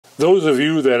Those of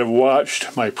you that have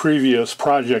watched my previous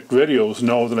project videos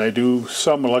know that I do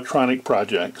some electronic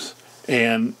projects.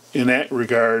 And in that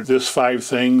regard, this 5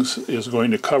 things is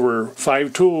going to cover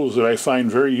 5 tools that I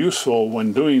find very useful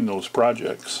when doing those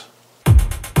projects.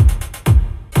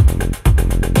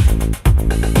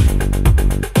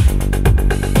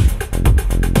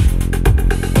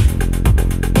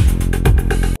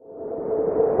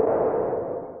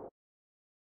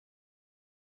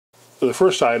 The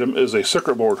first item is a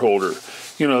circuit board holder.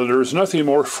 You know, there's nothing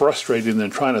more frustrating than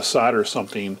trying to solder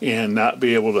something and not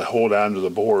be able to hold on to the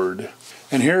board.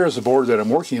 And here is the board that I'm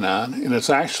working on, and it's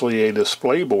actually a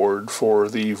display board for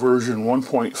the version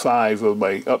 1.5 of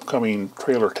my upcoming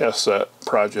trailer test set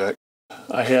project.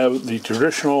 I have the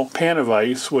traditional pan of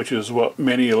ice, which is what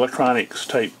many electronics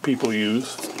type people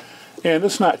use, and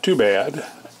it's not too bad.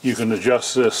 You can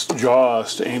adjust this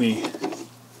jaws to any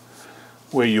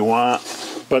way you want.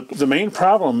 But the main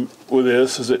problem with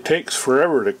this is it takes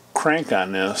forever to crank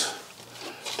on this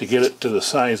to get it to the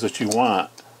size that you want.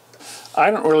 I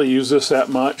don't really use this that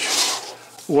much.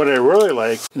 What I really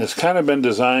like, and it's kind of been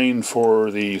designed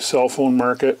for the cell phone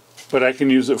market, but I can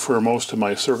use it for most of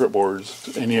my circuit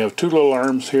boards. And you have 2 little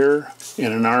arms here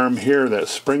and an arm here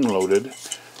that's spring loaded.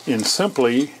 And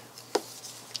simply,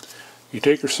 you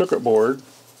take your circuit board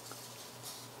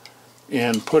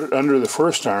and put it under the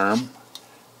first arm,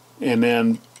 and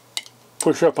then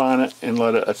push up on it and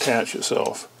let it attach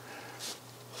itself.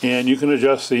 And you can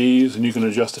adjust these and you can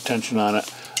adjust the tension on it.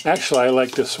 Actually, I like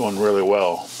this one really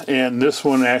well. And this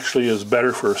one actually is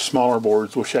better for smaller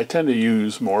boards, which I tend to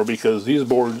use more because these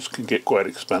boards can get quite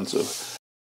expensive.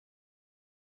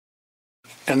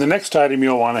 And the next item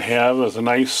you'll want to have is a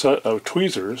nice set of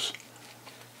tweezers.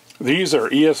 These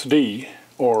are ESD,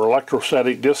 or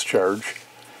electrostatic discharge.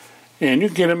 And you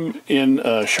can get them in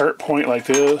a sharp point like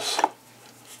this,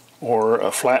 or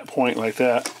a flat point like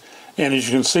that. And as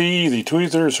you can see, the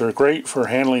tweezers are great for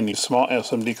handling these small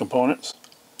SMD components.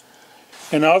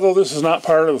 And although this is not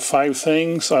part of the 5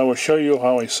 things, I will show you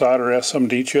how I solder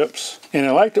SMD chips. And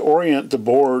I like to orient the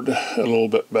board a little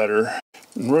bit better.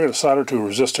 And we're going to solder to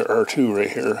resistor R2 right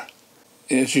here.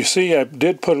 As you see, I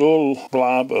did put a little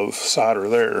blob of solder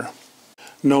there.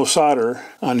 No solder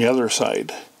on the other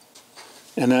side.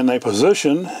 And then I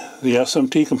position the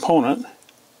SMT component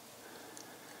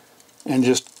and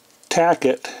just tack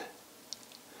it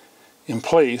in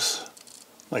place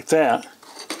like that.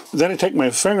 Then I take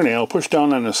my fingernail, push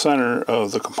down on the center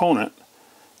of the component,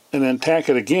 and then tack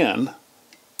it again.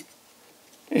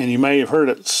 And you may have heard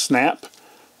it snap.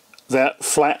 That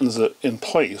flattens it in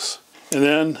place. And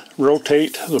then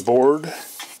rotate the board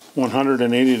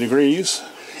 180 degrees,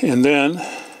 and then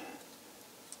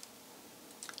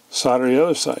solder the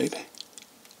other side.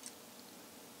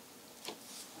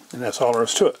 And that's all there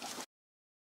is to it.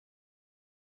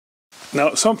 Now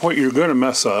at some point you're going to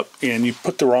mess up and you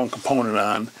put the wrong component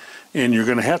on, and you're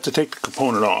going to have to take the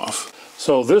component off.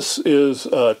 So this is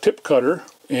a tip cutter,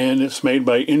 and it's made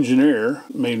by Engineer,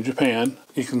 made in Japan.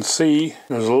 You can see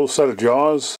there's a little set of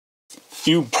jaws.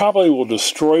 You probably will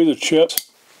destroy the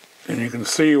chips, and you can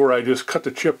see where I just cut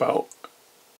the chip out.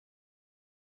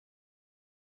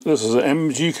 This is an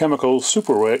MG Chemicals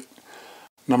Super Wick,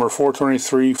 number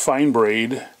 423 fine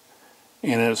braid,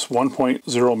 and it's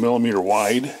 1.0 millimeter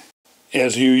wide.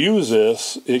 As you use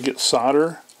this, it gets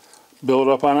solder build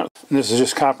up on it. And this is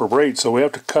just copper braid, so we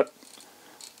have to cut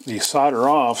the solder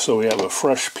off so we have a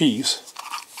fresh piece.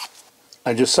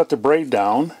 I just set the braid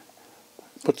down,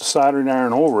 put the soldering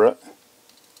iron over it,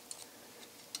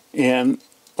 and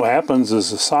what happens is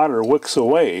the solder wicks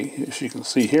away, as you can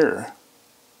see here.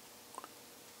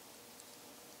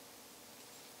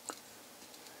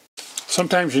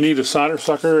 Sometimes you need a solder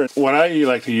sucker. What I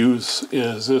like to use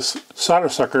is this solder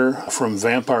sucker from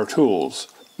Vampire Tools.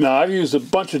 Now I've used a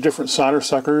bunch of different solder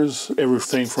suckers,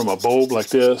 everything from a bulb like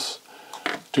this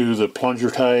to the plunger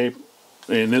type,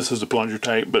 and this is the plunger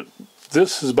type, but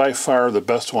this is by far the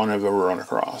best one I've ever run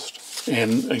across.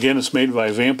 And again, it's made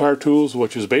by Vampire Tools,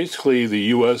 which is basically the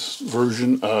US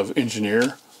version of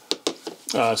Engineer.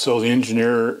 So the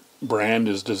Engineer brand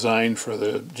is designed for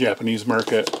the Japanese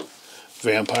market.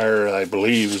 Vampire, I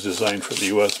believe, is designed for the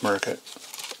US market.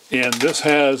 And this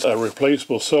has a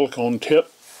replaceable silicone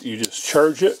tip. You just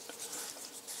charge it,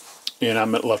 and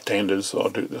I'm left-handed, so I'll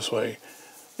do it this way.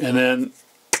 And then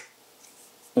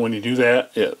when you do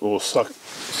that, it will suck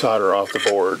solder off the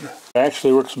board. It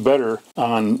actually works better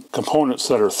on components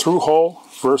that are through hole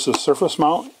versus surface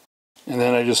mount. And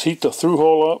then I just heat the through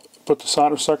hole up, put the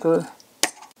solder sucker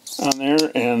on there,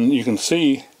 and you can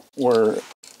see where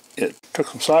it took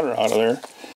some solder out of there.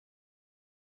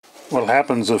 What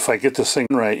happens if I get this thing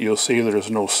right, you'll see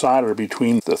there's no solder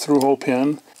between the through-hole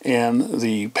pin and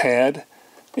the pad,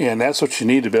 and that's what you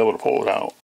need to be able to pull it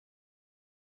out.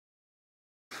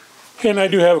 And I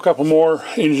do have a couple more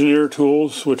engineer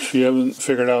tools, which you haven't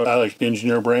figured out. I like the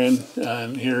engineer brand.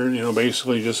 And here, you know,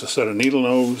 basically just a set of needle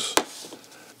nose.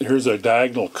 Here's a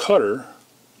diagonal cutter.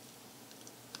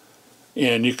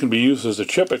 And you can be used as a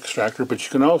chip extractor, but you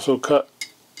can also cut,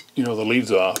 you know, the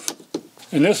leads off.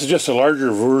 And this is just a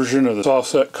larger version of the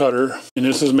offset cutter. And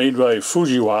this is made by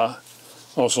Fujiwa,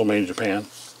 also made in Japan.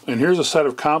 And here's a set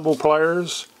of combo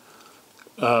pliers.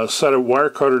 A set of wire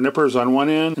cutter nippers on one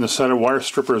end and a set of wire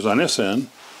strippers on this end.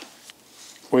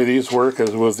 The way these work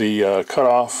is with the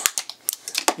cutoff,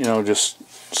 you know, just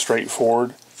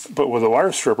straightforward. But with the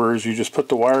wire strippers, you just put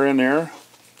the wire in there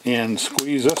and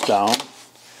squeeze this down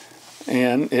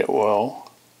and it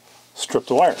will strip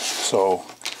the wire. So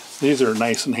these are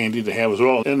nice and handy to have as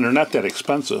well, and they're not that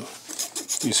expensive.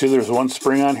 You see there's one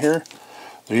spring on here.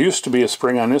 There used to be a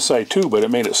spring on this side too, but it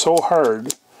made it so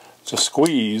hard to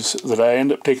squeeze that I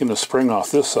end up taking the spring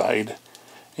off this side,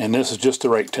 and this is just the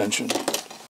right tension.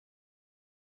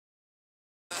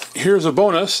 Here's a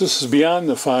bonus. This is beyond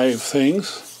the 5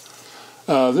 things.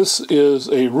 This is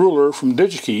a ruler from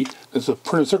DigiKey. It's a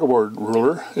printed circuit board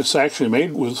ruler. It's actually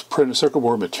made with printed circuit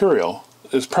board material.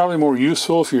 It's probably more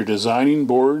useful if you're designing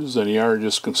boards than you are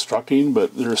just constructing,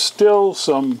 but there's still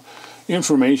some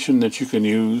information that you can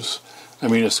use. I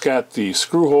mean, it's got the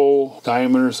screw hole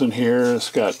diameters in here,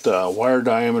 it's got wire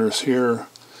diameters here,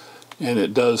 and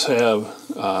it does have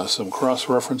some cross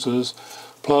references.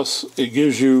 Plus, it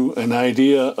gives you an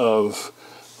idea of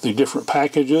the different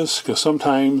packages, because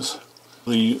sometimes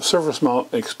the surface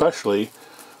mount especially,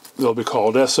 they'll be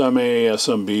called SMA,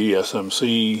 SMB,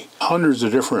 SMC, hundreds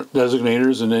of different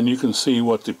designators, and then you can see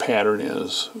what the pattern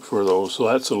is for those, so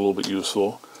that's a little bit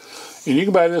useful. And you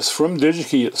can buy this from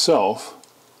DigiKey itself.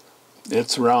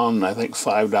 It's around, I think,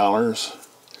 $5.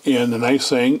 And the nice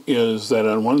thing is that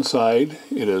on one side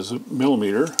it is a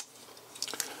millimeter.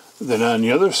 Then on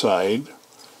the other side,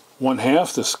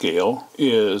 1/2 the scale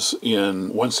is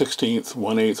in 1/16,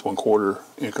 1/8, 1/4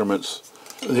 increments.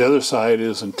 The other side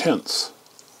is in tenths.